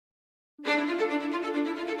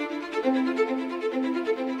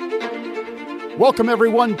Welcome,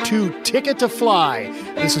 everyone, to Ticket to Fly.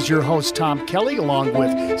 This is your host, Tom Kelly, along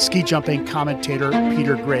with ski jumping commentator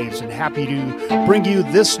Peter Graves, and happy to bring you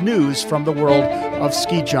this news from the world of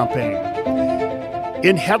ski jumping.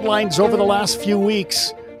 In headlines over the last few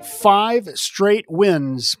weeks, 5 straight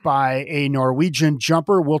wins by a Norwegian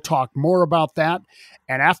jumper. We'll talk more about that.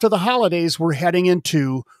 And after the holidays, we're heading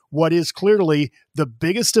into what is clearly the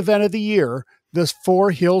biggest event of the year, this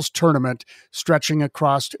Four Hills tournament stretching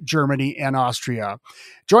across Germany and Austria.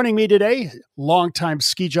 Joining me today, longtime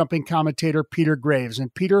ski jumping commentator Peter Graves.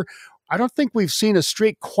 And Peter, I don't think we've seen a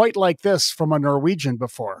streak quite like this from a Norwegian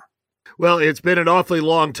before. Well, it's been an awfully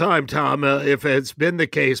long time, Tom, if it's been the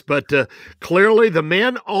case. But clearly the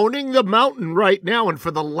man owning the mountain right now, and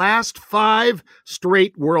for the last 5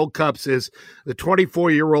 straight World Cups, is the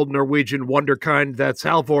 24-year-old Norwegian wonderkind. That's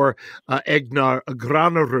Halvor Egnar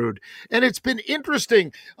Granerud. And it's been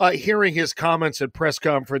interesting hearing his comments at press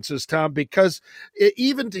conferences, Tom, because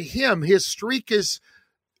even to him, his streak is,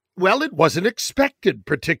 well, it wasn't expected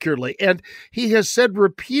particularly. And he has said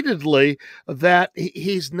repeatedly that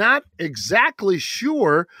he's not exactly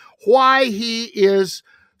sure why he is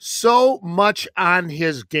so much on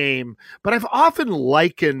his game. But I've often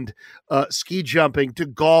likened ski jumping to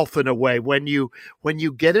golf in a way. When you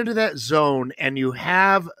get into that zone and you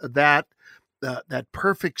have that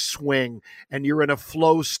perfect swing and you're in a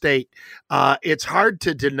flow state, it's hard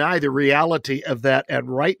to deny the reality of that. And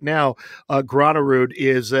right now, Granerud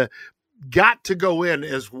is got to go in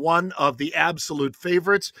as one of the absolute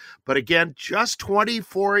favorites. But again, just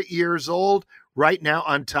 24 years old, right now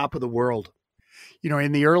on top of the world. You know,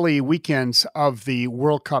 in the early weekends of the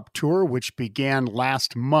World Cup Tour, which began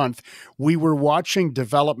last month, we were watching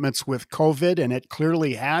developments with COVID, and it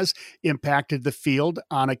clearly has impacted the field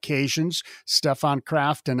on occasions. Stefan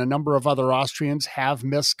Kraft and a number of other Austrians have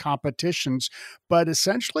missed competitions, but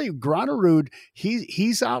essentially Granerud,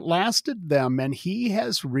 he's outlasted them, and he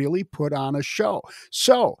has really put on a show.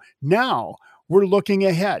 So now we're looking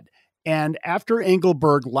ahead. And after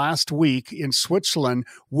Engelberg last week in Switzerland,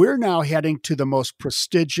 we're now heading to the most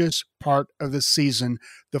prestigious part of the season,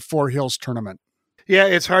 the Four Hills tournament. Yeah,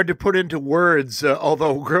 it's hard to put into words,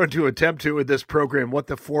 although we're going to attempt to in this program, what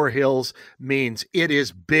the Four Hills means. It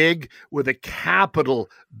is big with a capital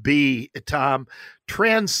B, Tom,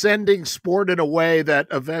 transcending sport in a way that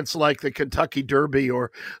events like the Kentucky Derby or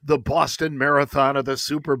the Boston Marathon or the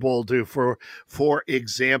Super Bowl do, for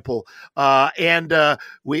example.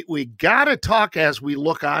 We got to talk as we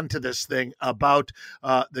look onto this thing about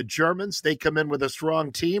the Germans. They come in with a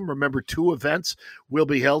strong team. Remember, 2 events will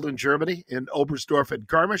be held in Germany, in Oberstdorf and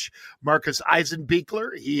Garmisch. Markus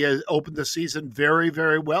Eisenbichler, he has opened the season very,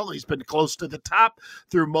 very well. He's been close to the top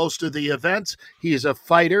through most of the events. He is a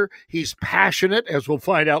fighter. He's passionate, as we'll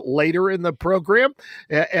find out later in the program.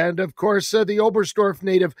 And of course, the Oberstdorf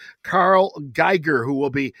native Karl Geiger, who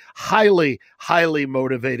will be highly, highly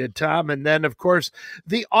motivated, Tom. And then, of course,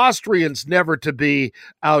 the Austrians never to be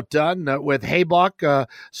outdone with Haybock,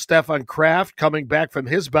 Stefan Kraft coming back from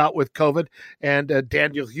his bout with COVID, and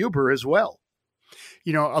Daniel Huber as well.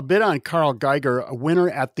 You know, a bit on Karl Geiger, a winner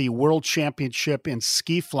at the World Championship in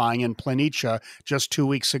ski flying in Planica just 2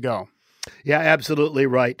 weeks ago. Yeah, absolutely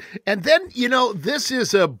right. And then, you know, this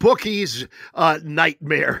is a bookie's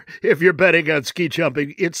nightmare if you're betting on ski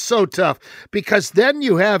jumping. It's so tough because then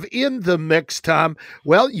you have in the mix, Tom,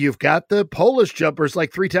 well, you've got the Polish jumpers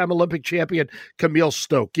like 3-time Olympic champion Kamil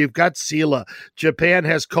Stoch. You've got Sila. Japan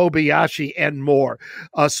has Kobayashi and more.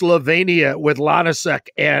 Slovenia with Lanasek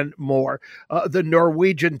and more. The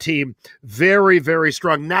Norwegian team, very, very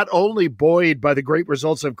strong, not only buoyed by the great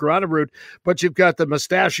results of Granerud, but you've got the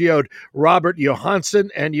mustachioed Robert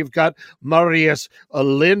Johansson, and you've got Marius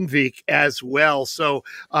Lindvik as well. So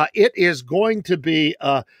it is going to be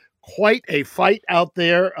quite a fight out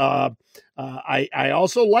there. I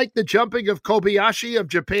also like the jumping of Kobayashi of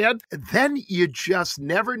Japan. Then you just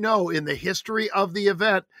never know in the history of the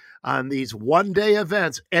event. On these one-day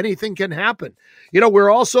events, anything can happen. You know,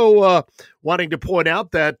 we're also wanting to point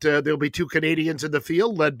out that there'll be 2 Canadians in the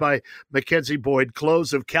field, led by Mackenzie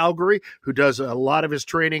Boyd-Close of Calgary, who does a lot of his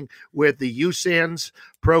training with the USANS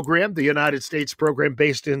program, the United States program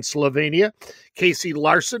based in Slovenia. Casey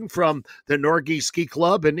Larson from the Norge Ski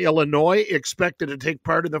Club in Illinois, expected to take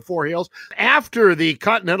part in the Four Hills. After the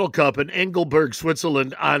Continental Cup in Engelberg,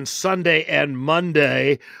 Switzerland on Sunday and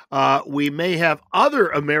Monday, we may have other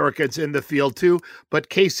Americans in the field too, but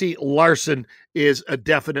Casey Larson is a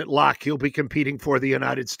definite lock. He'll be competing for the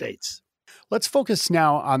United States. Let's focus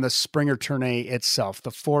now on the Springer Tournay itself,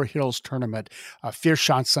 the Four Hills Tournament,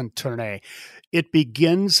 Vierschanzen Tournay. It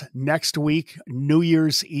begins next week, New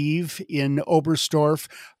Year's Eve in Oberstdorf.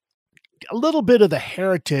 A little bit of the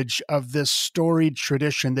heritage of this storied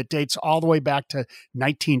tradition that dates all the way back to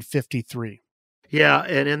 1953. Yeah,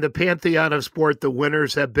 and in the pantheon of sport, the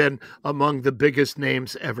winners have been among the biggest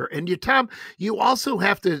names ever. And Tom, you also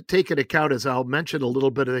have to take into account, as I'll mention a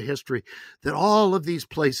little bit of the history, that all of these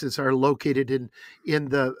places are located in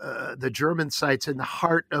the German sites in the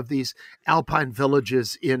heart of these alpine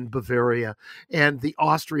villages in Bavaria and the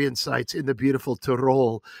Austrian sites in the beautiful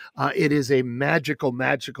Tyrol. It is a magical,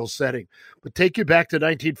 magical setting. But take you back to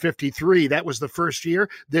 1953. That was the first year.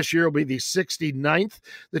 This year will be the 69th.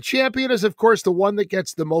 The champion is, of course, the one that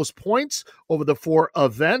gets the most points over the four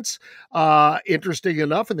events. Interesting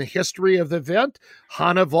enough, in the history of the event,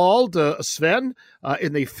 Hannevald Sven,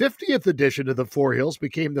 in the 50th edition of the Four Hills,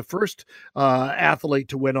 became the first athlete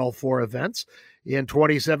to win all four events. In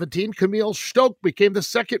 2017, Camille Stoke became the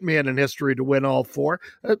second man in history to win all four.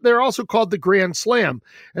 They're also called the Grand Slam.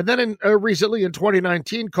 And then recently in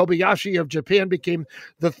 2019, Kobayashi of Japan became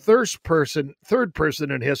the third person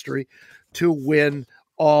in history to win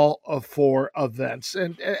all of four events.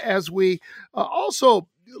 And as we also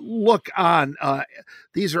look on,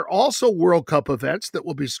 these are also World Cup events that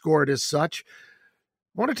will be scored as such.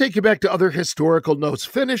 I want to take you back to other historical notes.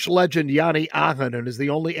 Finnish legend Jani Ahonen is the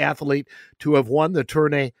only athlete to have won the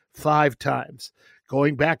tourney 5 times.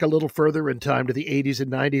 Going back a little further in time to the 80s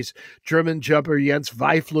and 90s, German jumper Jens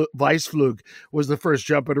Weisflug was the first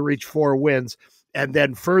jumper to reach 4 wins. And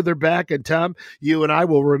then further back, and Tom, you and I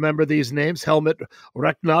will remember these names, Helmut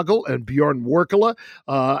Recknagel and Bjorn Workala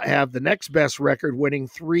have the next best record, winning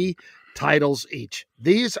 3 titles each.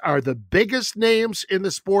 These are the biggest names in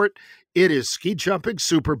the sport. It is Ski Jumping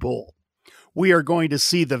Super Bowl. We are going to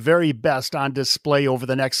see the very best on display over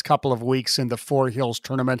the next couple of weeks in the Four Hills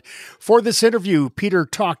Tournament. For this interview, Peter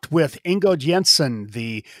talked with Ingo Jensen,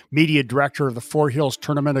 the media director of the Four Hills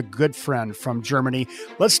Tournament, a good friend from Germany.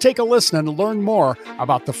 Let's take a listen and learn more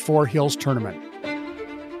about the Four Hills Tournament.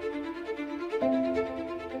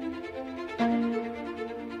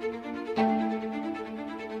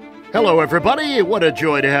 Hello, everybody. What a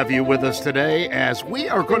joy to have you with us today as we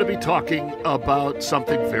are going to be talking about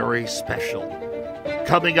something very special.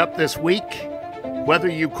 Coming up this week, whether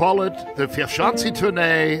you call it the Vierschanzen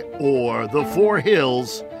Tournay or the Four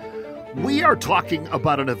Hills, we are talking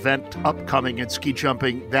about an event upcoming in ski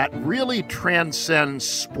jumping that really transcends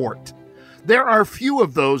sport. There are few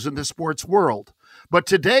of those in the sports world, but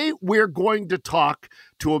today we're going to talk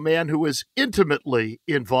to a man who is intimately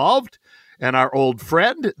involved, and our old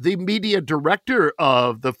friend, the media director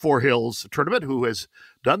of the Four Hills Tournament, who has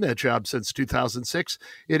done that job since 2006.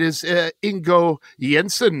 It is Ingo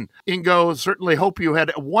Jensen. Ingo, certainly hope you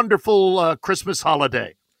had a wonderful Christmas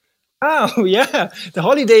holiday. Oh, yeah. The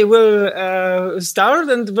holiday will start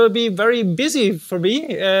and will be very busy for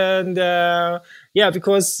me. And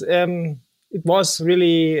because it was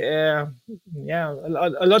really, a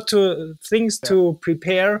lot of things to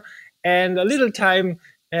prepare and a little time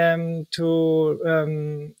to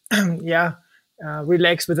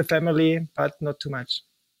relax with the family, but not too much.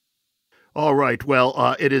 All right.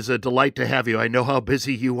 Well, it is a delight to have you. I know how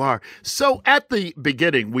busy you are. So at the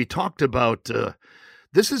beginning, we talked about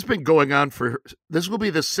this has been going on this will be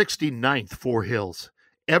the 69th Four Hills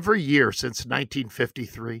every year since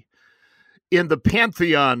 1953. In the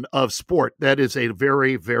pantheon of sport, that is a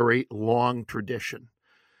very, very long tradition.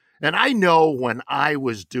 And I know when I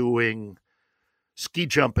was doing ski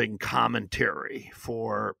jumping commentary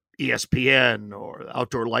for ESPN or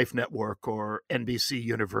Outdoor Life Network or NBC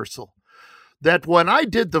Universal, that when I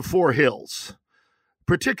did the Four Hills,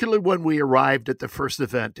 particularly when we arrived at the first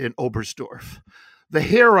event in Oberstdorf, the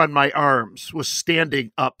hair on my arms was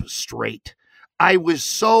standing up straight. I was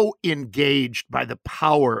so engaged by the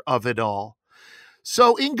power of it all.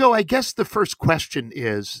 So, Ingo, I guess the first question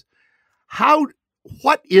is,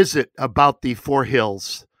 what is it about the Four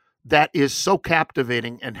Hills that is so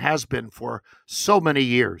captivating and has been for so many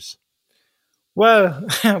years? Well,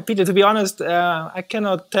 Peter, to be honest, I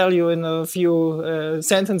cannot tell you in a few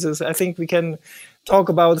sentences. I think we can talk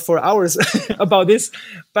about for hours about this.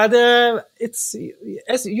 But it's,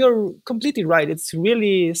 as you're completely right, it's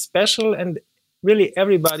really special, and really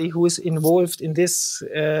everybody who is involved in this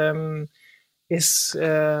is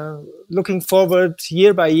looking forward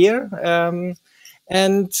year by year.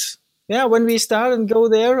 When we start and go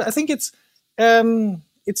there, I think it's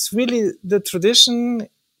really the tradition.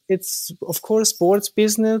 It's, of course, sports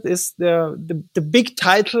business is the big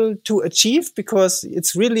title to achieve, because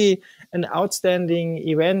it's really an outstanding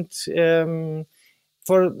event.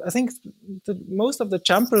 For I think most of the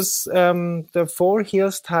jumpers, the Four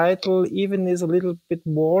Hills title even is a little bit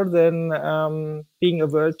more than being a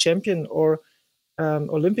world champion or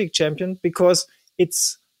Olympic champion, because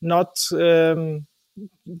it's not to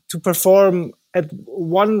perform at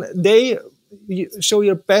one day, you show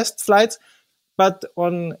your best flights, but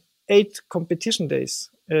on 8 competition days.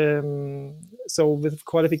 So with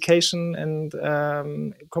qualification and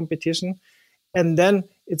competition, and then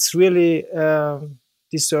it's really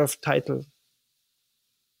deserved title.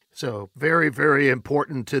 So very, very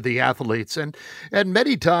important to the athletes. And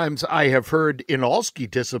many times I have heard in all ski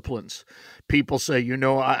disciplines, people say,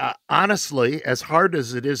 I, honestly, as hard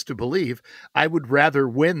as it is to believe, I would rather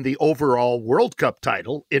win the overall World Cup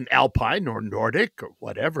title in Alpine or Nordic or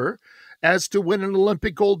whatever, as to win an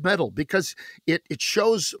Olympic gold medal, because it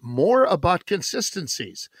shows more about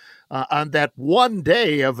consistencies. On that one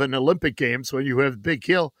day of an Olympic Games, when you have Big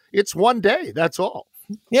Hill, it's one day, that's all.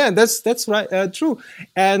 Yeah, that's right, true.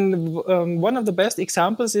 And one of the best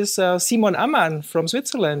examples is Simon Ammann from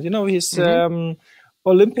Switzerland. He's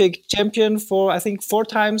Olympic champion for, I think, 4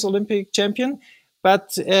 times Olympic champion,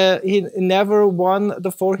 but he never won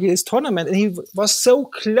the Four Hills tournament. And he was so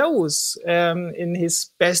close in his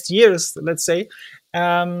best years, let's say.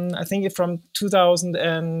 I think from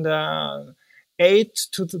 2008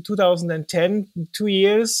 to 2010, 2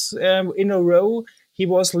 years in a row, he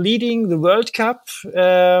was leading the World Cup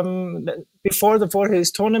before the Four Hills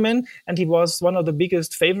tournament, and he was one of the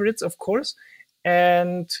biggest favorites, of course.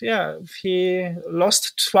 And yeah, he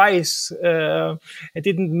lost twice. He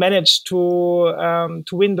didn't manage to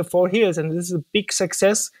win the Four Hills, and this is a big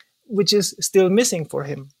success, which is still missing for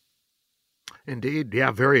him. Indeed. Yeah,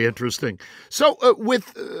 very interesting. So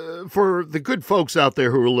for the good folks out there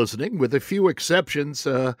who are listening, with a few exceptions,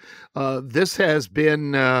 this has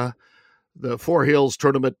been the Four Hills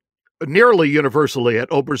tournament nearly universally at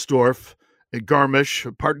Oberstdorf, at Garmisch,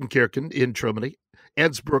 Partenkirchen in Germany,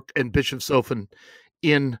 Innsbruck and Bischofshofen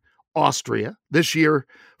in Austria. This year,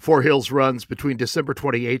 Four Hills runs between December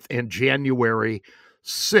 28th and January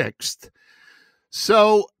 6th.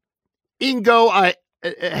 So, Ingo,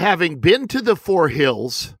 having been to the Four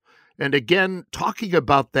Hills, and again, talking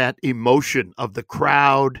about that emotion of the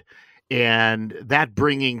crowd and that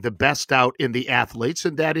bringing the best out in the athletes,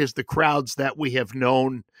 and that is the crowds that we have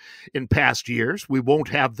known in past years. We won't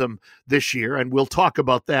have them this year, and we'll talk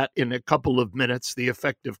about that in a couple of minutes, the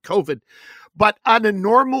effect of COVID. But on a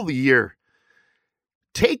normal year,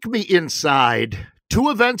 take me inside 2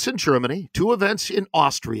 events in Germany, 2 events in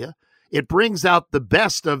Austria. It brings out the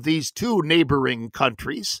best of these 2 neighboring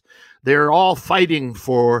countries. They're all fighting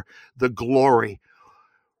for the glory.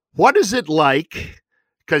 What is it like,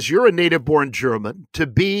 because you're a native-born German, to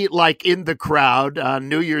be like in the crowd on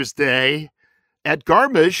New Year's Day at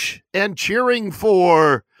Garmisch and cheering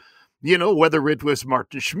for, whether it was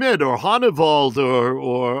Martin Schmidt or Hannevald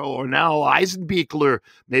or now Eisenbichler,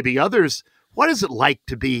 maybe others? What is it like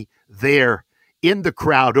to be there in the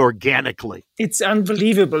crowd organically? It's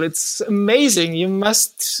unbelievable. It's amazing. You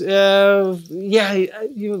must, you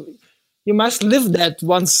must live that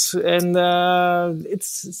once, and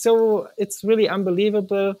it's really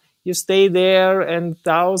unbelievable. You stay there, and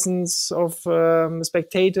thousands of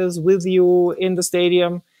spectators with you in the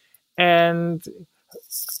stadium, and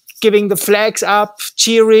giving the flags up,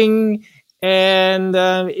 cheering, and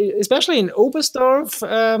especially in Oberstdorf,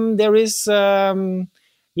 there is a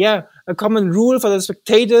common rule for the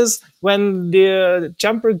spectators. When the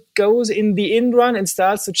jumper goes in the in run and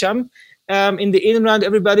starts to jump, in the in run,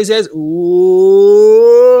 everybody says,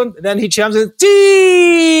 "Ooh!" Then he jumps and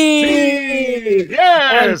 "Tee!"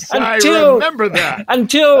 Yes, I remember that.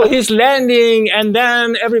 Until he's landing, and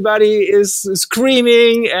then everybody is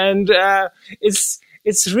screaming, and it's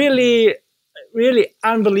really, really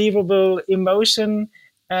unbelievable emotion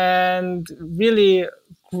and really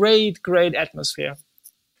great atmosphere.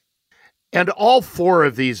 And all 4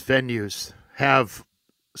 of these venues have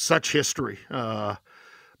such history.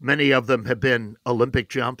 Many of them have been Olympic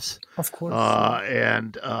jumps. Of course.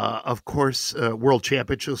 Of course, World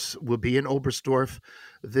Championships will be in Oberstdorf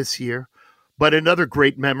this year. But another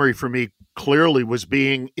great memory for me clearly was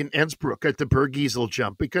being in Innsbruck at the Bergisel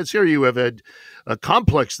jump, because here you have a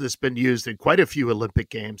complex that's been used in quite a few Olympic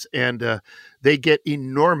Games, and they get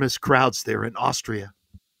enormous crowds there in Austria.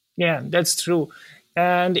 Yeah, that's true.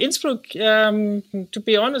 And Innsbruck, to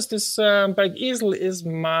be honest, this Bergisel is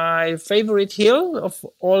my favorite hill of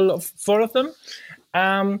all of 4 of them,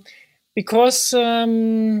 because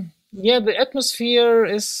the atmosphere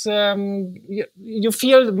is you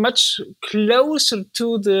feel much closer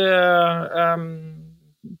to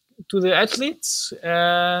the athletes,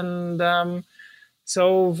 and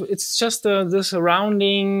so it's just the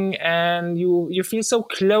surrounding, and you feel so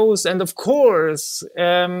close. And of course,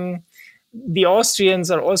 the Austrians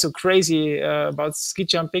are also crazy about ski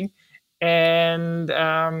jumping, and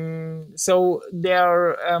so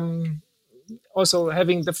they're also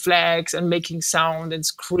having the flags and making sound and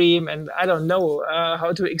scream, and I don't know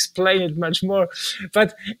how to explain it much more,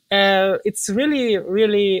 but it's really,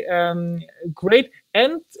 really great.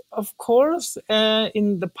 And of course,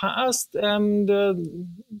 in the past, the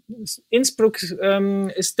Innsbruck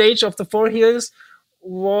stage of the Four Hills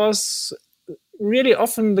was really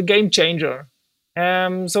often the game changer.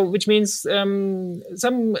 So which means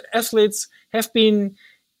some athletes have been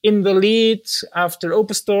in the lead after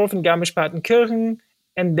Oberstdorf and Garmisch-Partenkirchen,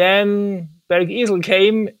 and then Bergisel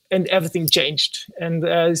came and everything changed.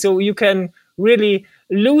 And so you can really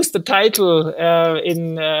lose the title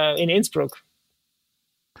in Innsbruck.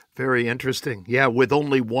 Very interesting. Yeah, with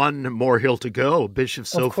only one more hill to go,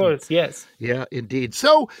 Bischofshofen. Of course, yes. Yeah, indeed.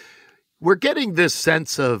 So we're getting this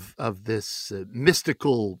sense of this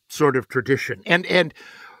mystical sort of tradition. And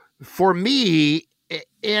for me,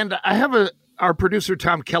 and I have our producer,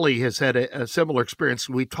 Tom Kelly, has had a similar experience.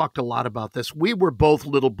 We talked a lot about this. We were both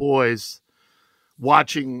little boys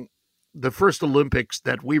watching the first Olympics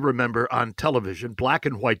that we remember on television, black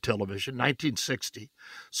and white television, 1960,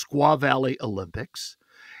 Squaw Valley Olympics.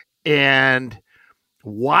 And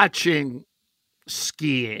watching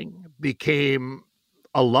skiing became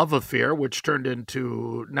a love affair, which turned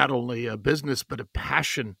into not only a business, but a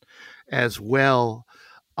passion as well.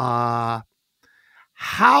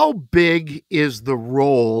 How big is the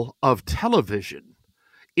role of television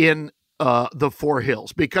in the Four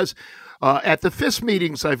Hills? Because at the FIS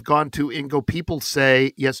meetings I've gone to, Ingo, people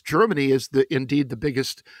say, yes, Germany is indeed the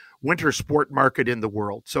biggest winter sport market in the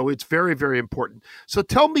world. So it's very, very important. So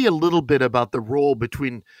tell me a little bit about the role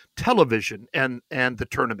between television and the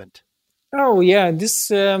tournament. Oh, yeah, this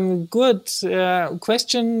good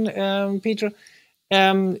question, Peter.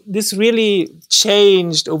 This really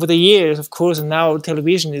changed over the years, of course, and now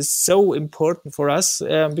television is so important for us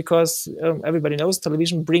because everybody knows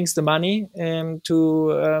television brings the money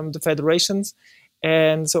to the federations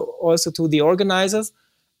and so also to the organizers.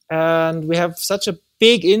 And we have such a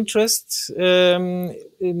big interest,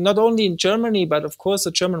 not only in Germany, but of course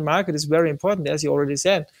the German market is very important, as you already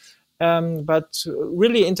said, but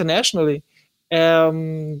really internationally.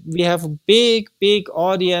 We have a big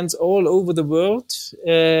audience all over the world.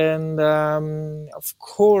 And of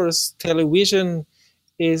course, television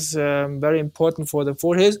is very important for the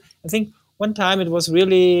Four Hills. I think one time it was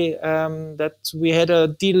really that we had a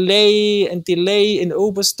delay in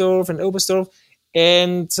Oberstdorf.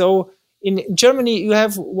 And so in Germany, you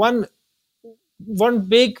have one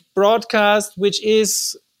big broadcast, which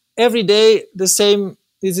is every day the same.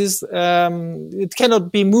 This is it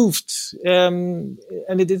cannot be moved, and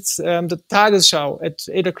it is the Tagesschau at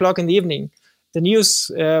 8 o'clock in the evening, the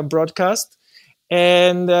news broadcast.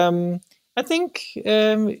 And I think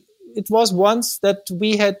it was once that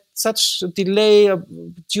we had such a delay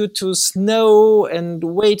due to snow and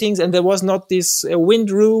waitings, and there was not this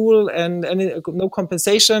wind rule and no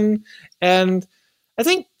compensation. And I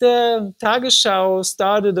think the Tagesschau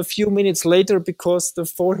started a few minutes later because the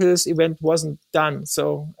Four Hills event wasn't done.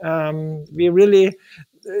 So you really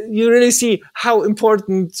see how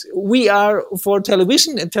important we are for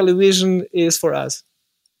television, and television is for us.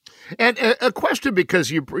 And a question, because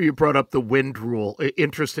you brought up the wind rule,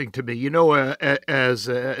 interesting to me. You know, as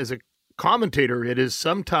a commentator, it is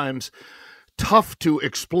sometimes tough to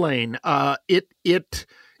explain.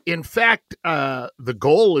 In fact, the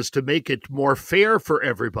goal is to make it more fair for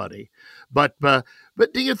everybody. But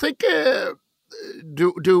do you think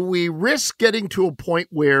do we risk getting to a point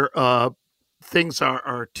where things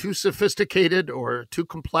are too sophisticated or too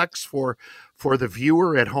complex for the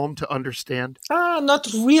viewer at home to understand? Not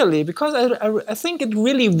really, because I think it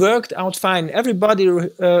really worked out fine. Everybody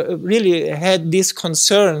really had these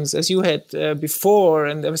concerns, as you had before,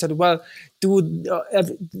 and they said, well, do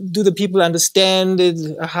the people understand it,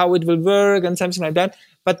 how it will work, and something like that.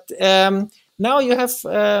 But now you have,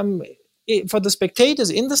 for the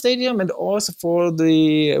spectators in the stadium and also for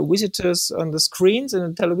the visitors on the screens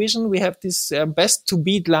and the television, we have this best to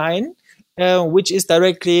beat line, which is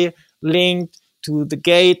directly linked to the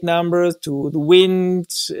gate numbers, to the wind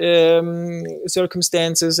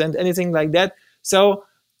circumstances, and anything like that. So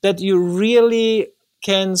that you really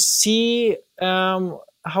can see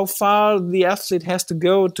how far the athlete has to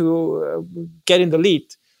go to get in the lead.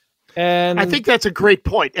 And I think that's a great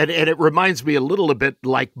point. And it reminds me a little bit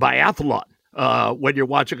like biathlon. when you're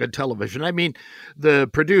watching on television. I mean, the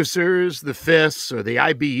producers, the FIS or the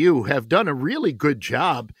IBU have done a really good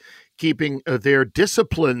job keeping their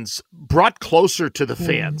disciplines brought closer to the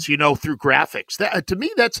fans, through graphics. That, to me,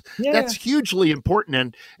 that's hugely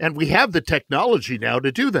important, and we have the technology now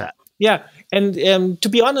to do that. Yeah, and to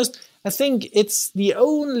be honest, I think it's the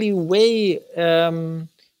only way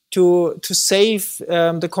to save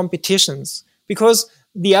the competitions, because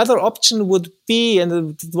the other option would be, and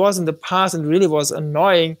it was in the past and really was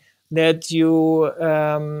annoying, that you,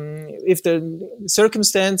 if the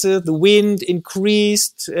circumstances, the wind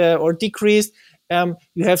increased or decreased,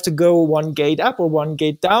 you have to go one gate up or one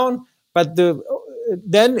gate down. But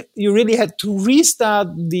then you really had to restart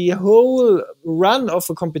the whole run of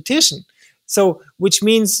a competition. So, which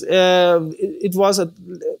means it was a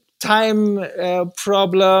time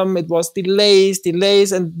problem. It was delays,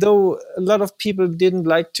 and though a lot of people didn't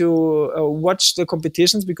like to watch the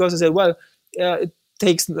competitions because they said, well, it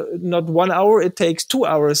takes not 1 hour, it takes 2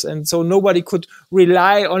 hours, and so nobody could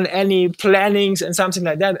rely on any plannings and something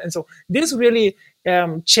like that. And so this really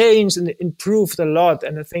changed and improved a lot,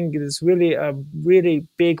 and I think it is really a really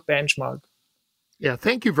big benchmark. Yeah,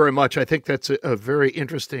 thank you very much. I think that's a very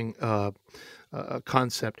interesting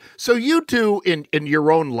concept. So you do in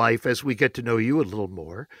your own life, as we get to know you a little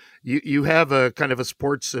more, you have a kind of a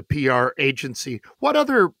sports PR agency. What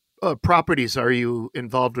other properties are you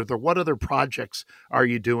involved with, or what other projects are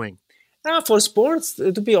you doing? For sports,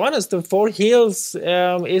 to be honest, the Four Hills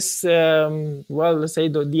is, let's say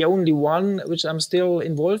the only one which I'm still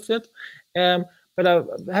involved with. But I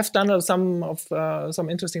have done some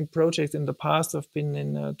interesting projects in the past. I've been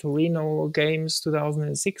in Torino Games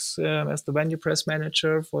 2006 as the venue press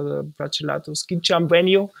manager for the Bracciolato ski jump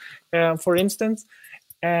venue, for instance.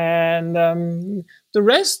 And the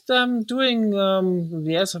rest I'm doing, I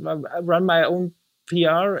run my own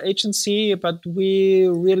PR agency, but we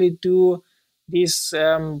really do these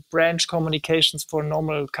branch communications for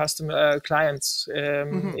normal customer clients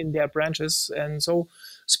in their branches. And so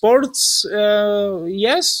sports,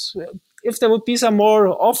 yes, if there would be some more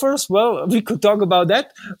offers, well, we could talk about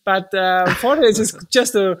that. But for this is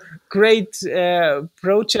just a great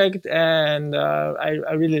project, and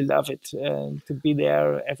I really love it to be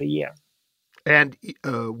there every year. And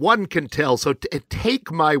one can tell. So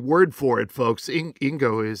take my word for it, folks.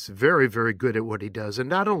 Ingo is very, very good at what he does. And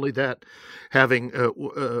not only that, having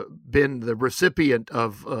been the recipient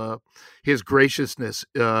of his graciousness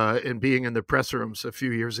in being in the press rooms a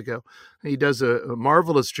few years ago, he does a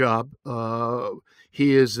marvelous job.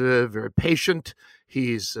 He is very patient.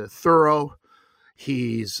 He's thorough.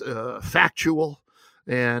 He's factual.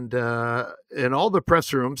 And in all the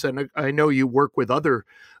press rooms, and I know you work with other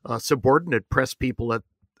subordinate press people at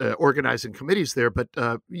organizing committees there, but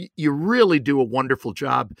you really do a wonderful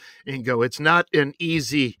job, Ingo. It's not an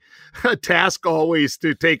easy task always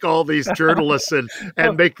to take all these journalists and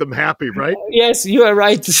make them happy, right? Yes, you are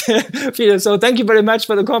right, Peter. So thank you very much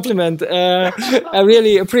for the compliment. I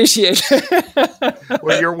really appreciate it.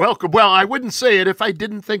 Well, you're welcome. Well, I wouldn't say it if I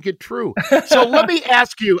didn't think it true. So let me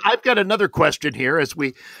ask you, I've got another question here as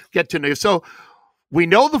we get to know you. So we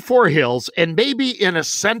know the Four Hills, and maybe in a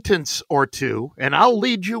sentence or two, and I'll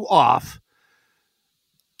lead you off,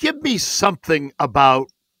 give me something about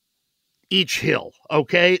each hill,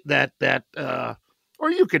 okay? Or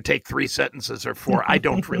you could take 3 sentences or 4. I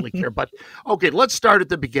don't really care. But, okay, let's start at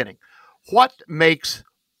the beginning. What makes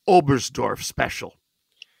Oberstdorf special?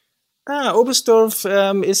 Oberstdorf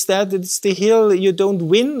is that it's the hill you don't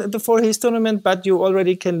win the Four Hills tournament, but you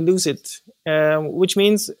already can lose it, which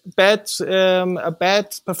means a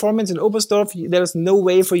bad performance in Oberstdorf, there's no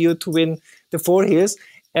way for you to win the Four Hills.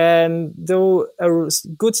 And though a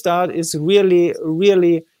good start is really,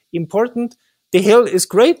 really important, the hill is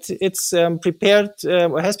great. It's prepared,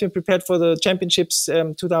 or has been prepared for the championships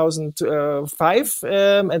 2005,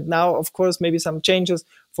 and now, of course, maybe some changes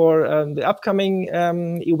for the upcoming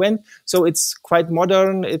event. So it's quite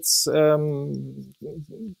modern. It's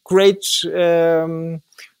great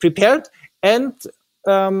prepared, and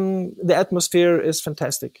the atmosphere is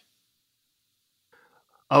fantastic.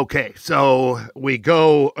 Okay, so we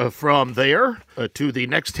go from there to the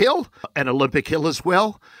next hill, an Olympic hill as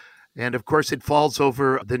well. And of course, it falls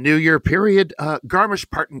over the New Year period.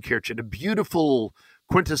 Garmisch-Partenkirchen, a beautiful,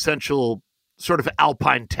 quintessential sort of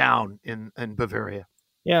alpine town in Bavaria.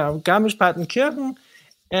 Yeah, Garmisch-Partenkirchen.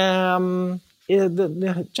 The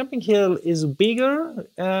jumping hill is bigger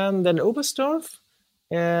than Oberstdorf.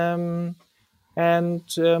 And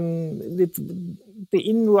the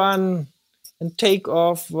in-run and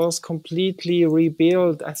takeoff was completely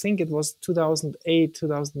rebuilt. I think it was 2008,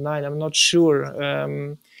 2009. I'm not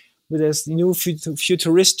sure. with this new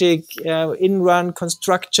futuristic in-run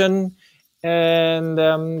construction.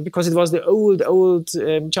 And because it was the old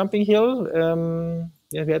jumping hill.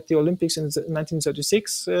 We had the Olympics in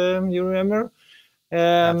 1936, you remember?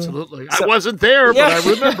 Absolutely. I wasn't there, but I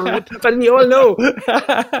remember it. But we all know.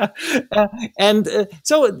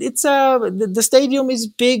 So it's the stadium is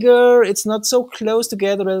bigger. It's not so close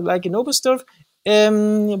together like in Oberstdorf.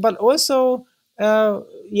 But also, and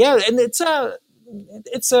it's a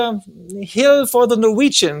hill for the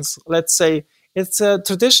Norwegians, let's say. It's a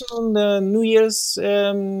traditional New Year's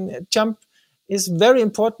jump is very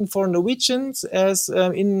important for Norwegians, as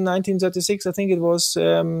in 1936, I think it was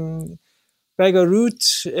Berger Ruud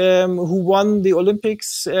who won the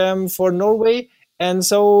Olympics for Norway. And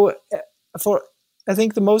so I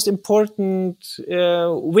think the most important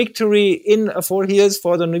victory in 4 years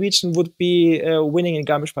for the Norwegian would be winning in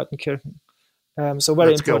Garmisch-Partenkirchen. So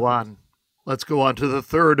very important. Let's go on to the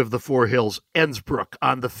third of the 4 hills, Innsbruck,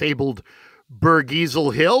 on the fabled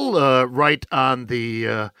Bergisel Hill, right on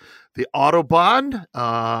the Autobahn,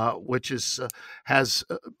 which has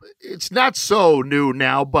it's not so new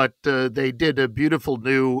now, but they did a beautiful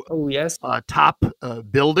new top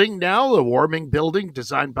building now, a warming building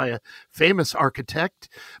designed by a famous architect.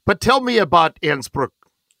 But tell me about Innsbruck.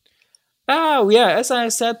 Oh, yeah, as I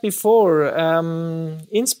said before,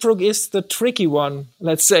 Innsbruck is the tricky one,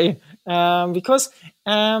 let's say, because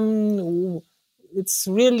it's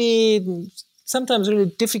really sometimes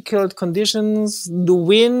really difficult conditions. The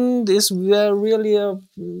wind is really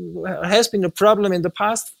has been a problem in the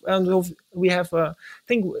past, and we have I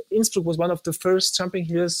think Innsbruck was one of the first jumping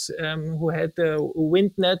hills who had a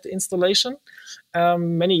wind net installation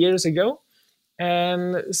many years ago,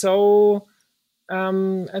 and so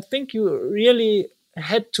I think you really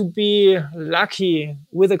had to be lucky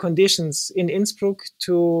with the conditions in Innsbruck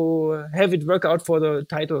to have it work out for the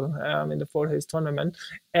title in the 4 hills tournament.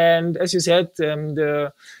 And as you said,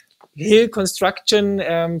 the hill construction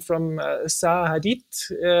from Zaha Hadid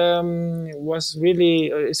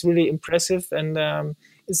is really impressive. And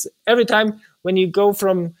it's every time when you go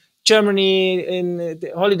from Germany in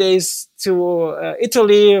the holidays to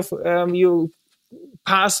Italy, you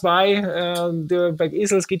pass by the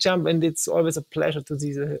Bergisel ski jump, and it's always a pleasure to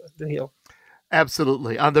see the hill.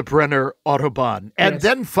 Absolutely, on the Brenner Autobahn. And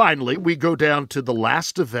then finally, we go down to the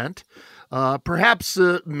last event, perhaps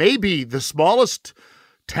maybe the smallest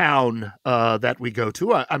town that we go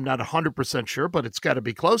to. I'm not 100% sure, but it's got to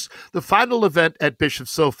be close. The final event at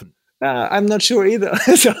Bischofshofen. I'm not sure either.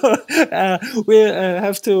 So we'll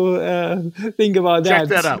have to think about that.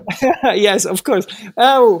 Check that out. Yes, of course.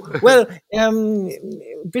 Oh, well,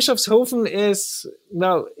 Bischofshofen is,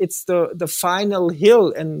 it's the final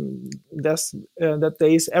hill, and that there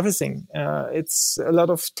is everything. It's a lot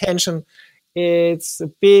of tension. It's a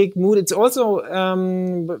big mood. It's also,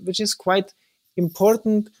 which is quite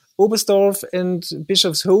important, Oberstdorf and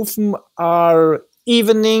Bischofshofen are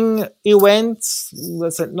evening events.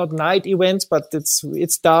 That's not night events, but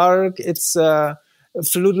it's dark. It's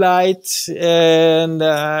floodlight, and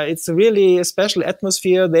it's really a special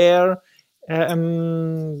atmosphere there.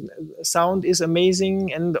 Sound is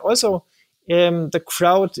amazing, and also the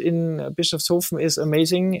crowd in Bischofshofen is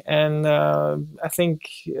amazing. And I think,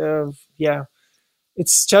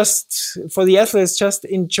 it's just for the athletes just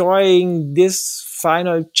enjoying this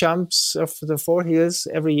final jumps of the 4 hills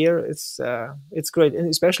every year. It's great, and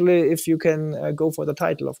especially if you can go for the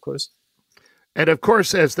title, of course. And of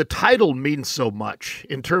course, as the title means so much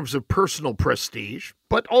in terms of personal prestige,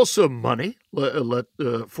 but also money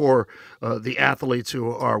for the athletes who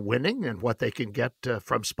are winning and what they can get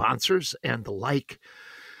from sponsors and the like.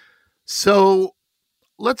 So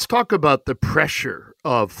let's talk about the pressure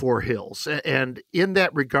of 4 hills. And in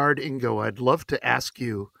that regard, Ingo, I'd love to ask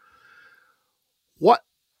you, what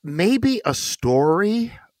maybe a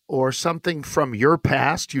story or something from your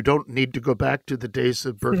past. You don't need to go back to the days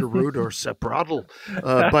of Berger Ruud or Sepp Radl.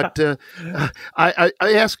 But I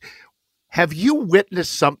ask, have you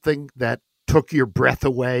witnessed something that took your breath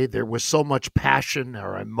away? There was so much passion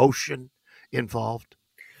or emotion involved.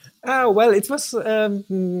 Well, it was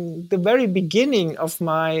the very beginning of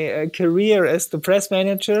my career as the press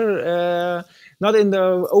manager, not in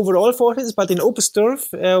the overall 4 hills, but in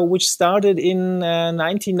Oberstdorf, which started in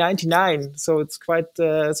 1999. So it's quite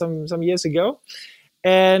some years ago.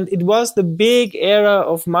 And it was the big era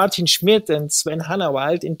of Martin Schmidt and Sven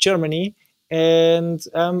Hannawald in Germany. And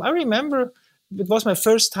I remember it was my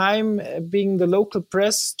first time being the local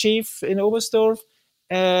press chief in Oberstdorf.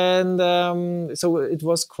 And so it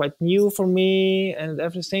was quite new for me and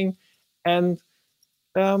everything. And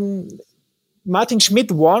Martin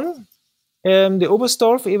Schmidt won. The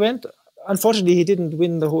Oberstdorf event. Unfortunately, he didn't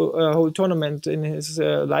win the whole tournament in his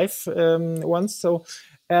life once. So,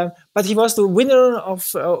 but he was the winner of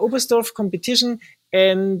Oberstdorf competition,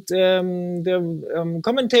 and the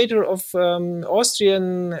commentator of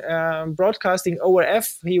Austrian broadcasting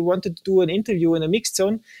ORF, he wanted to do an interview in a mixed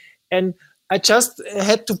zone, and I just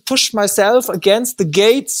had to push myself against the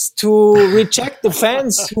gates to reject the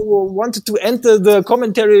fans who wanted to enter the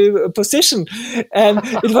commentary position. And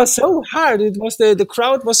it was so hard. It was the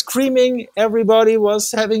crowd was screaming. Everybody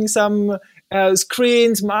was having some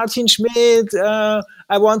screens, Martin Schmidt,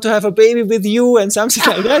 I want to have a baby with you and something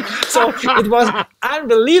like that. So it was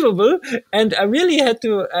unbelievable. And I really had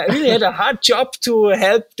a hard job to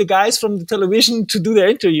help the guys from the television to do their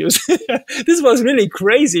interviews. This was really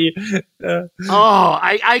crazy.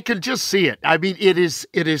 I can just see it. I mean, it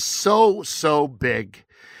is so big.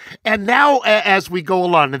 And now as we go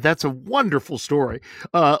along, and that's a wonderful story,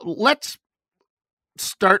 let's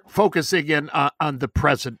start focusing in on the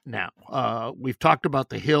present now. We've talked about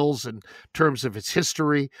the Hills in terms of its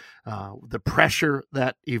history, the pressure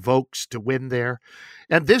that evokes to win there.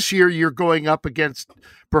 And this year you're going up against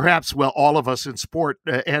perhaps, well, all of us in sport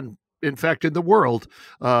and in fact in the world,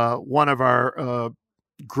 one of our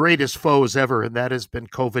greatest foes ever, and that has been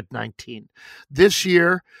COVID-19. This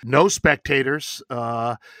year, no spectators,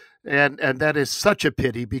 and that is such a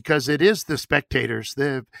pity because it is the spectators,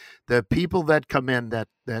 the people that come in that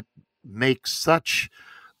make such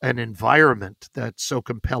an environment that's so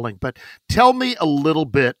compelling. But tell me a little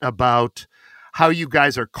bit about how you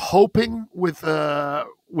guys are coping with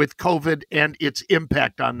COVID and its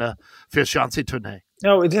impact on the Vierschanzentournee.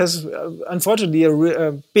 No, it has unfortunately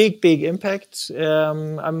a big impact.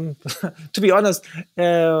 I'm, to be honest,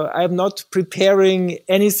 I'm not preparing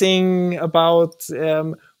anything about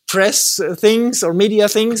press things or media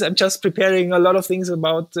things. I'm just preparing a lot of things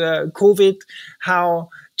about COVID, how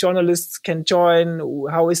journalists can join,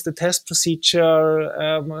 how is the test procedure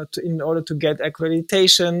in order to get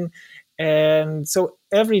accreditation. And so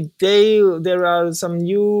every day there are some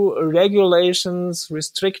new regulations,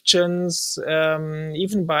 restrictions,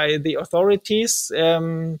 even by the authorities.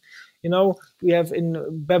 We have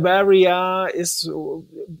in Bavaria is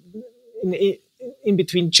in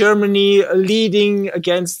between Germany leading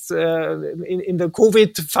against in the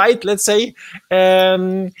COVID fight, let's say.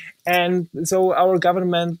 And so our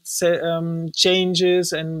government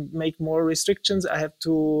changes and make more restrictions. I have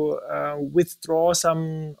to withdraw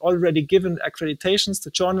some already given accreditations to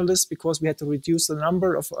journalists because we had to reduce the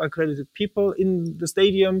number of accredited people in the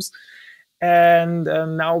stadiums. And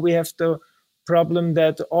now we have the problem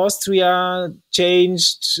that Austria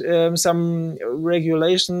changed some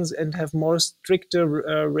regulations and have more stricter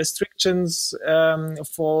restrictions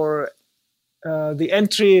for the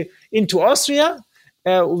entry into Austria,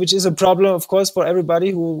 which is a problem, of course, for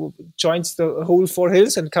everybody who joins the whole Four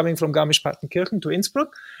Hills and coming from Garmisch-Partenkirchen to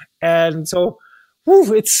Innsbruck. And so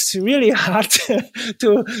it's really hard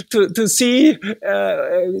to see,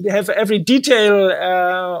 have every detail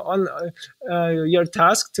on your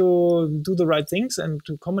task to do the right things and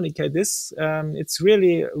to communicate this. It's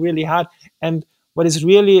really, really hard. And what is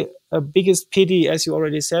really a biggest pity, as you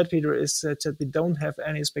already said, Peter, is that we don't have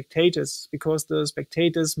any spectators because the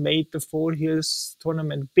spectators made the Four Hills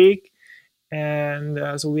tournament big. And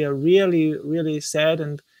so we are really, really sad.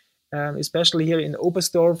 And especially here in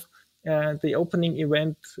Oberstdorf, the opening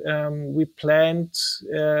event, we planned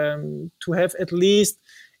to have at least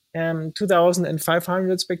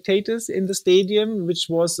 2,500 spectators in the stadium, which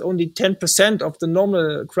was only 10% of the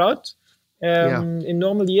normal crowd in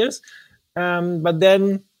normal years. But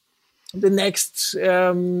then the next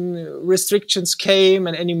restrictions came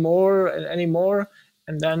and any more.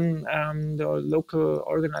 And then the local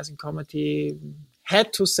organizing committee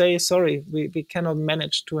had to say, sorry, we cannot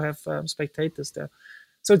manage to have spectators there.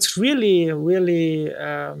 So it's really, really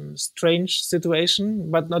strange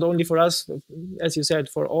situation, but not only for us, as you said,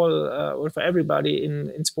 for all or for everybody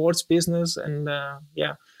in sports business. And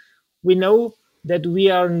we know that we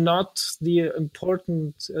are not the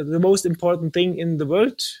most important thing in the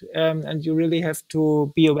world, and you really have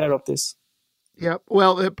to be aware of this. Yeah,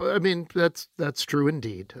 well, I mean that's true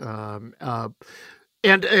indeed. And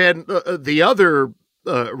the other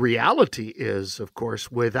reality is, of course,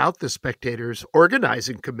 without the spectators,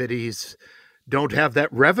 organizing committees don't have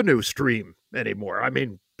that revenue stream anymore. I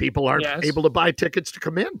mean, people aren't able to buy tickets to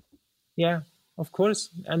come in. Yeah, of course,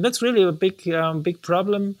 and that's really a big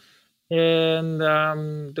problem. And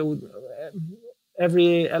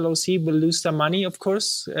every LOC will lose some money, of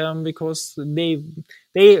course, because they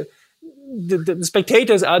the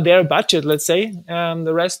spectators are their budget, let's say.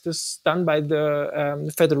 The rest is done by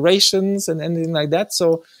the federations and anything like that.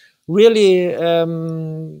 So really,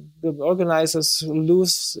 the organizers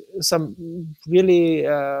lose some really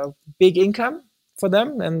big income for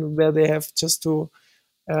them, and where they have just to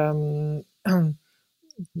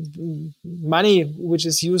money which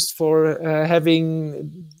is used for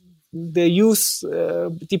having the youth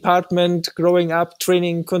department growing up,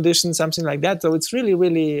 training conditions, something like that. So it's really,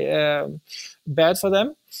 really bad for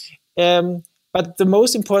them. But the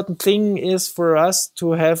most important thing is for us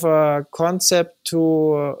to have a concept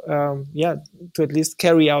to at least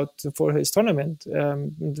carry out the Four Hills tournament.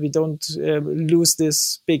 We don't lose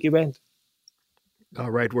this big event. All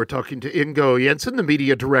right, we're talking to Ingo Jensen, the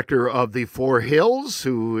media director of the Four Hills,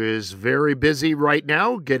 who is very busy right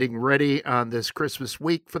now getting ready on this Christmas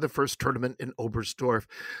week for the first tournament in Oberstdorf.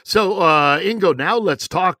 So, Ingo, now let's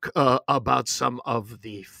talk about some of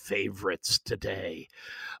the favorites today,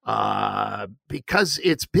 because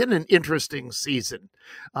it's been an interesting season.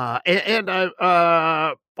 And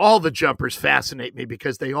all the jumpers fascinate me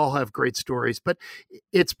because they all have great stories, but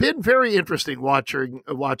it's been very interesting watching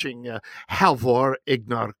Halvor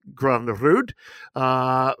Egnar Granerud,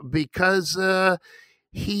 because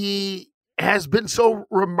he has been so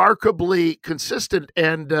remarkably consistent,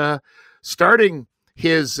 and starting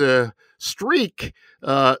his streak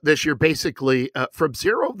this year, basically from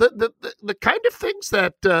zero. The kind of things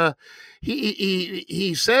that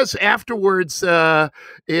he says afterwards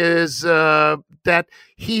is that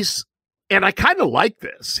he's, and I kind of like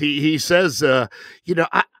this. He says,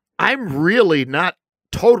 I'm really not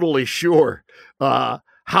totally sure how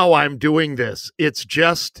I'm doing this. It's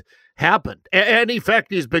just happened. And in fact,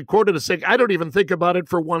 he's been quoted as saying, I don't even think about it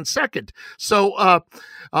for 1 second. So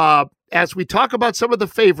as we talk about some of the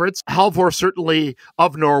favorites, Halvor certainly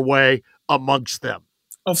of Norway amongst them.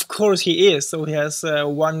 Of course he is. So he has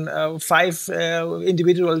won 5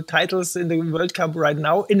 individual titles in the World Cup right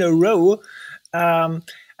now in a row.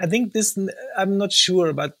 I think this, I'm not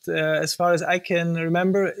sure, but as far as I can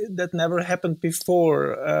remember, that never happened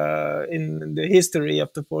before in the history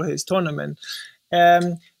of the Four Hills tournament.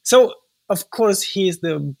 So, of course, he's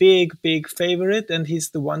the big favorite, and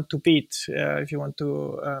he's the one to beat if you want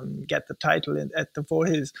to get the title at the Four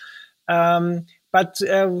Hills. But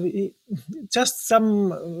just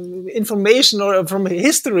some information or from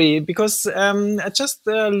history, because I just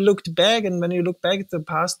looked back, and when you look back at the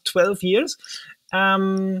past 12 years,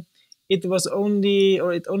 it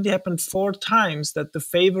only happened 4 times that the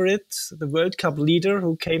favorite, the World Cup leader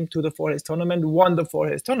who came to the Four Hills tournament, won the Four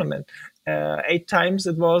Hills tournament. 8 times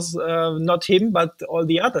it was not him, but all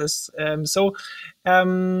the others. So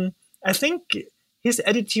I think his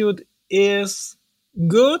attitude is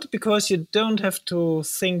good, because you don't have to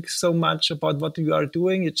think so much about what you are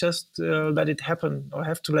doing. You just let it happen, or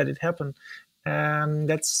have to let it happen.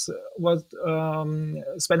 That's what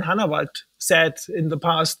Sven Hannawald said in the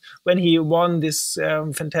past when he won this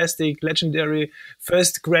fantastic, legendary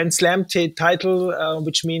first Grand Slam title,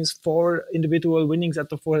 which means 4 individual winnings at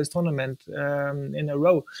the Four Hills tournament in a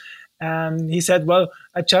row. He said, well,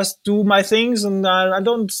 I just do my things and I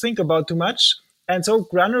don't think about too much. And so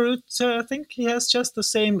Granerud, I think he has just the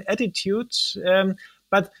same attitude.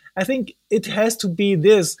 But I think it has to be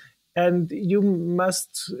this. And you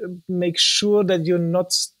must make sure that you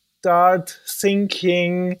not start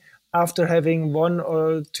thinking after having 1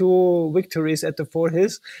 or 2 victories at the Four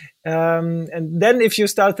Hills. And then if you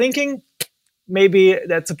start thinking, maybe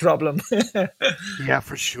that's a problem. Yeah,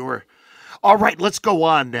 for sure. All right, let's go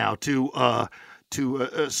on now to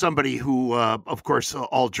somebody who, of course,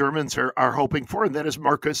 all Germans are hoping for, and that is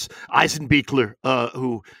Markus Eisenbichler,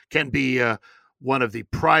 who can be one of the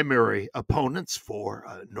primary opponents for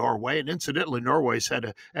Norway. And incidentally, Norway's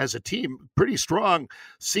had, as a team, pretty strong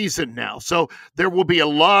season now. So there will be a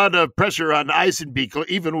lot of pressure on Eisenbichler,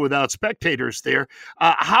 even without spectators there.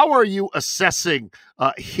 How are you assessing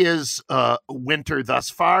his winter thus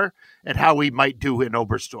far, and how he might do in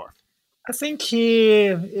Oberstdorf? I think he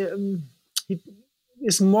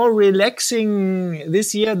is more relaxing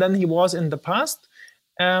this year than he was in the past.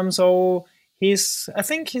 So I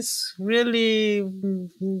think he's really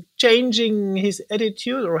changing his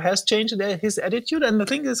attitude, or has changed his attitude, and I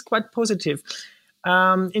think it's quite positive.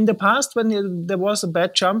 In the past, when there was a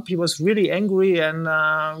bad jump, he was really angry and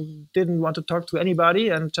didn't want to talk to anybody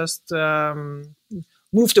and just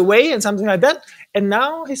moved away and something like that. And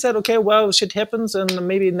now he said, okay, well, shit happens, and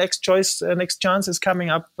maybe next chance is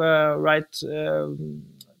coming up right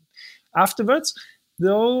afterwards.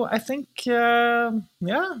 Though I think,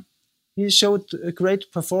 he showed a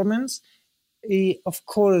great performance. Of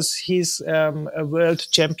course, he's a world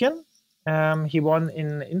champion. He won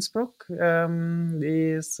in Innsbruck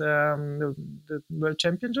the World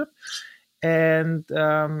Championship, and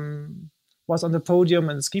was on the podium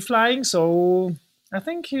in ski flying. So I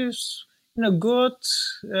think he's in a good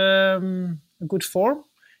form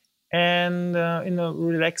and in a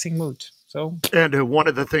relaxing mood. So, and one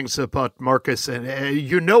of the things about Marcus, and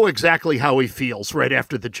you know exactly how he feels right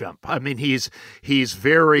after the jump. I mean, he's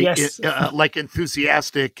very yes. like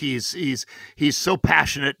enthusiastic. He's so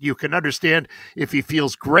passionate. You can understand if he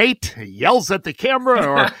feels great, he yells at the camera,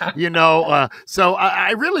 or So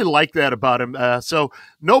I really like that about him. So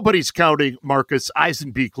nobody's counting Marcus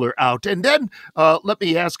Eisenbichler out. And then let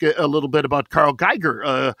me ask a little bit about Karl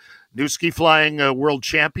Geiger. New ski flying world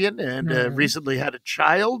champion, and recently had a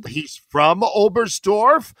child. He's from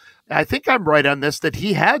Oberstdorf. I think I'm right on this, that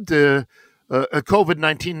he had a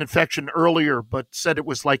COVID-19 infection earlier, but said it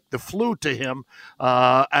was like the flu to him.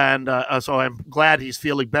 So I'm glad he's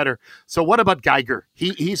feeling better. So what about Geiger?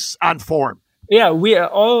 He's on form. Yeah, we are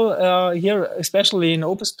all here, especially in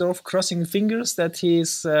Oberstdorf, crossing fingers that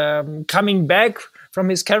he's coming back from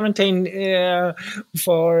his quarantine he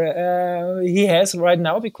has right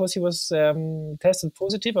now, because he was tested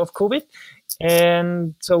positive of COVID.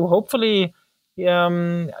 And so hopefully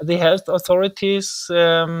the health authorities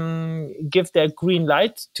give their green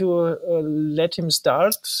light to let him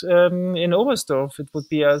start in Oberstdorf. It would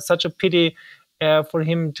be such a pity for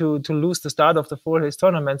him to lose the start of the 4 Hills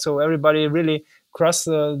tournament. So everybody really cross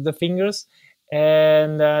the fingers.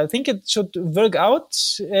 And I think it should work out.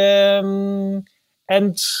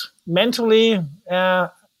 And mentally,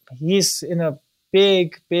 he's in a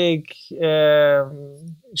big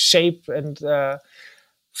shape. And,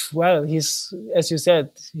 he's, as you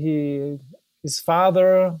said, his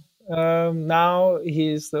father now.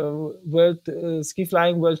 He's the world ski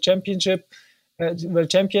flying world champion.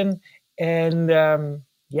 And,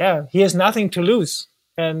 he has nothing to lose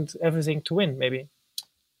and everything to win, maybe.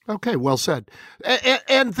 Okay, well said.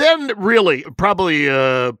 And then really, probably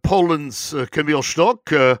Poland's Kamil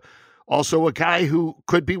Sztuk, also a guy who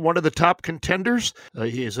could be one of the top contenders.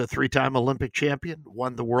 He is a 3-time Olympic champion,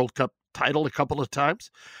 won the World Cup title a couple of times,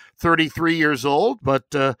 33 years old,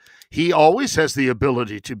 but he always has the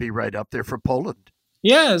ability to be right up there for Poland.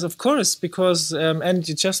 Yes, of course, because, and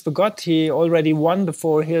you just forgot, he already won the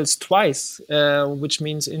 4 Hills twice, which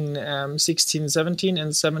means in 16-17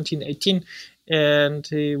 and 17-18. And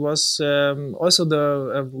he was also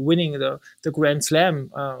the winning the Grand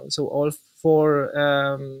Slam, so all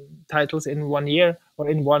 4 titles in 1 year or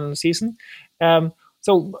in 1 season.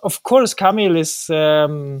 So, of course, Kamil is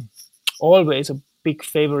always a big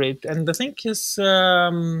favorite. And I think he's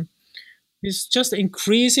just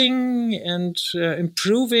increasing and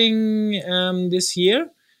improving this year.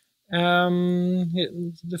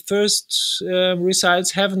 The first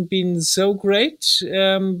results haven't been so great,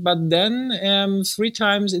 but then 3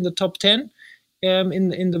 times in the top 10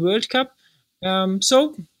 in the World Cup.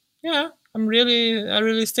 So yeah, I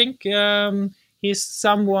really think he's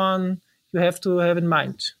someone you have to have in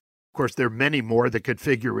mind. Of course, there are many more that could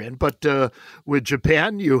figure in, but with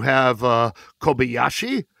Japan, you have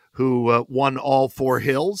Kobayashi, who won all 4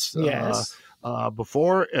 hills. Yes.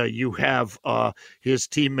 Before you have his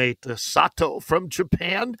teammate Sato from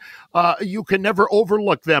Japan. You can never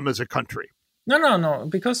overlook them as a country. No,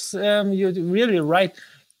 because you're really right.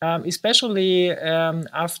 Especially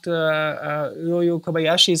after Ryo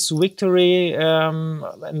Kobayashi's victory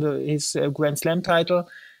and his Grand Slam title.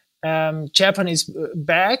 Japan is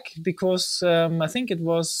back because I think it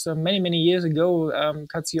was many years ago,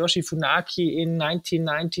 Katsuyoshi Funaki in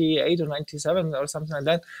 1998 or 97 or something like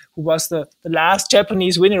that, who was the last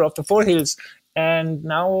Japanese winner of the 4 Hills. And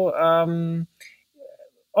now,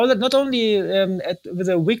 not only with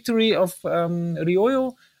the victory of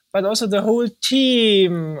Ryoyo, but also the whole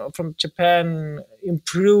team from Japan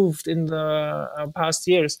improved in the past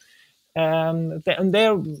years. And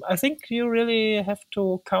there, I think you really have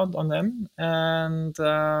to count on them. And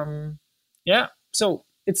so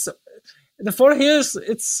it's the 4 Hills.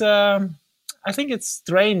 It's I think it's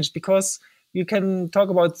strange because you can talk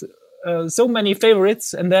about so many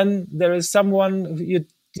favorites, and then there is someone you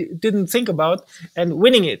didn't think about and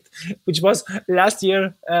winning it, which was last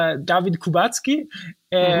year David Kubacki.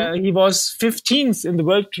 He was 15th in the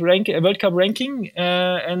World Cup ranking,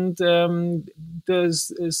 and the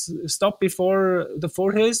stop before the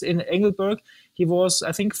 4 Hills in Engelberg, he was,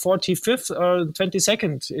 I think, 45th or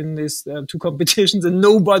 22nd in these 2 competitions, and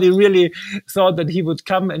nobody really thought that he would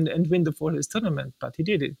come and win the 4 Hills tournament, but he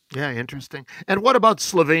did it. Yeah, interesting. And what about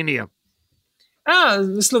Slovenia?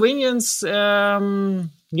 The Slovenians,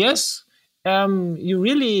 yes. you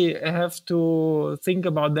really have to think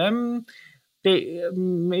about them. They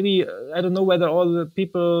maybe, I don't know whether all the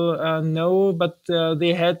people know, but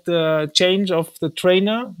they had the change of the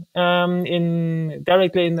trainer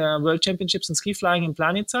directly in the World Championships in ski flying in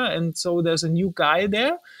Planica, and so there's a new guy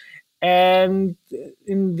there. And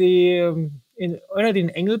already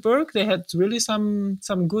in Engelberg, they had really some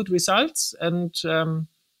good results, and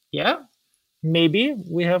maybe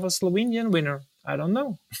we have a Slovenian winner. I don't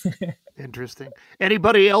know. Interesting.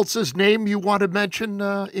 Anybody else's name you want to mention,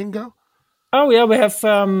 Ingo? Oh yeah, we have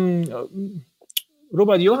Robert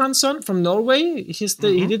Johansson from Norway. He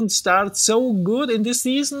didn't start so good in this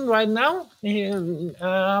season right now,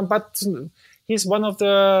 but he's one of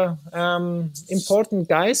the important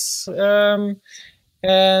guys.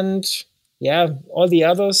 And yeah, all the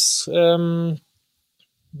others.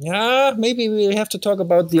 Maybe we have to talk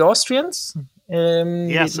about the Austrians.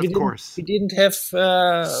 Yes, of course. We didn't have,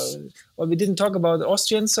 we didn't talk about the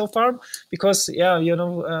Austrians so far because,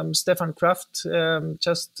 Stefan Kraft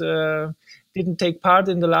just didn't take part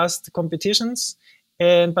in the last competitions.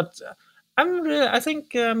 But I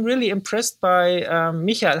think I'm really impressed by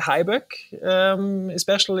Michael Heiberg,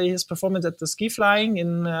 especially his performance at the ski flying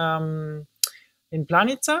in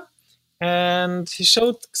Planica. And he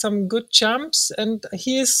showed some good jumps, and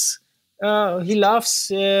he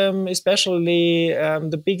loves especially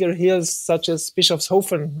the bigger hills such as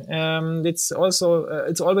Bischofshofen. It's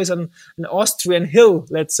always an Austrian hill,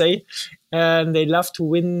 let's say, and they love to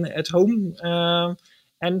win at home.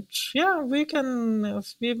 And yeah, we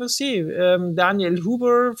will see. Daniel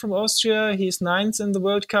Huber from Austria, he's ninth in the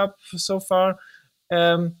World Cup so far.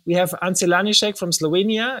 We have Ance Lanišek from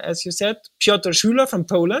Slovenia, as you said. Piotr Schüler from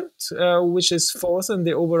Poland, which is fourth in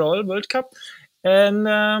the overall World Cup. And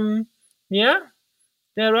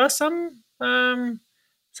there are some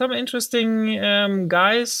interesting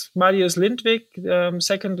guys. Marius Lindvik,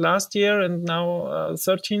 second last year and now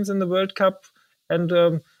 13th in the World Cup.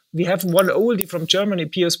 And we have one oldie from Germany,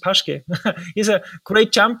 Pius Paschke. He's a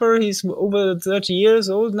great jumper. He's over 30 years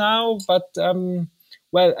old now, but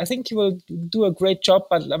I think he will do a great job,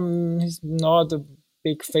 but he's not a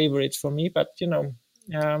big favorite for me. But, there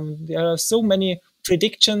are so many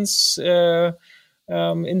predictions in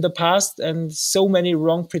the past and so many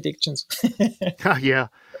wrong predictions. Yeah.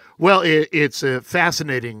 Well, it's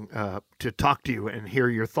fascinating to talk to you and hear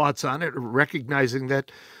your thoughts on it, recognizing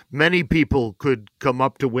that many people could come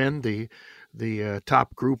up to win. The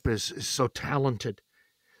top group is so talented.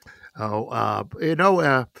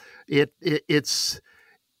 It's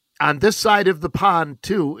on this side of the pond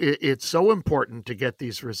too. It's so important to get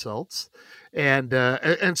these results. And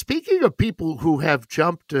speaking of people who have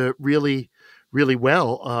jumped really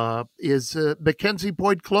well, is Mackenzie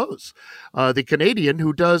Boyd-Close, the Canadian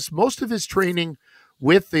who does most of his training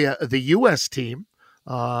with the U.S. team,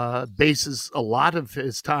 bases a lot of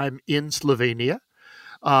his time in Slovenia.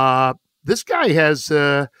 This guy has,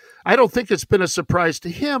 I don't think it's been a surprise to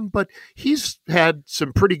him, but he's had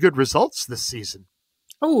some pretty good results this season.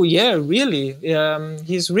 Oh, yeah, really.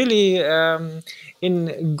 He's really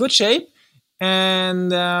in good shape.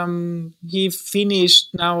 And he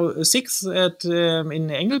finished now sixth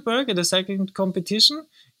in Engelberg at the second competition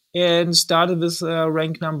and started with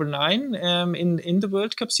rank number 9 in the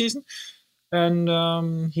World Cup season.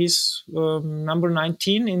 And he's number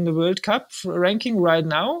 19 in the World Cup ranking right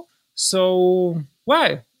now. So,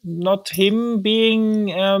 why not him being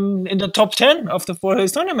in the top 10 of the Four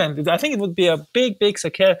Hills tournament? I think it would be a big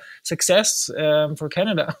success for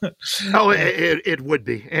Canada. Oh, it would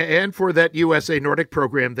be. And for that USA Nordic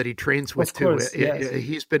program that he trains with, of course, too. Yes.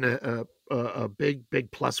 He's been a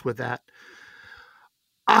big plus with that.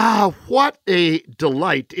 What a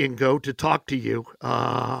delight, Ingo, to talk to you,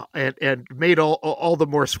 and made all the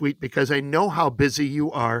more sweet because I know how busy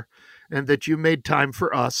you are and that you made time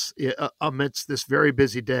for us amidst this very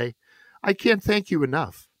busy day. I can't thank you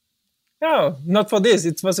enough. No, not for this.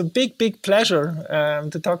 It was a big pleasure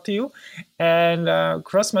to talk to you, and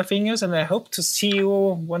cross my fingers, and I hope to see you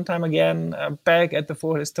one time again back at the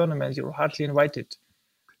Four Hills tournament. You're heartily invited.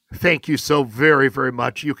 Thank you so very, very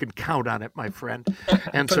much. You can count on it, my friend.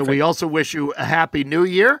 And so we also wish you a happy new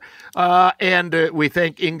year. And we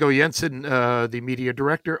thank Ingo Jensen, the media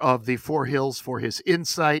director of the Four Hills, for his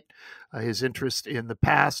insight, his interest in the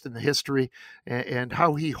past and the history, and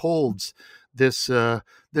how he holds this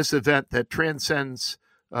event that transcends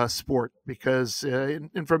sport. Because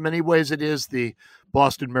in for many ways, it is the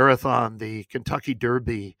Boston Marathon, the Kentucky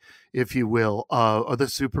Derby, if you will, or the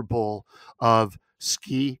Super Bowl of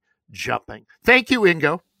ski jumping. Thank you,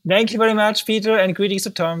 Ingo. Thank you very much, Peter, and greetings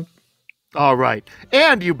to Tom. All right.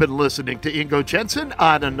 And you've been listening to Ingo Jensen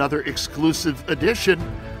on another exclusive edition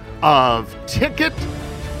of Ticket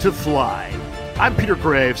to Fly. I'm Peter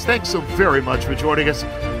Graves. Thanks so very much for joining us.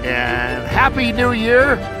 And Happy New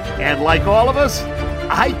Year. And like all of us,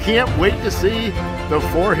 I can't wait to see the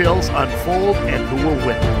Four Hills unfold and who will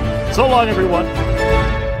win. So long, everyone.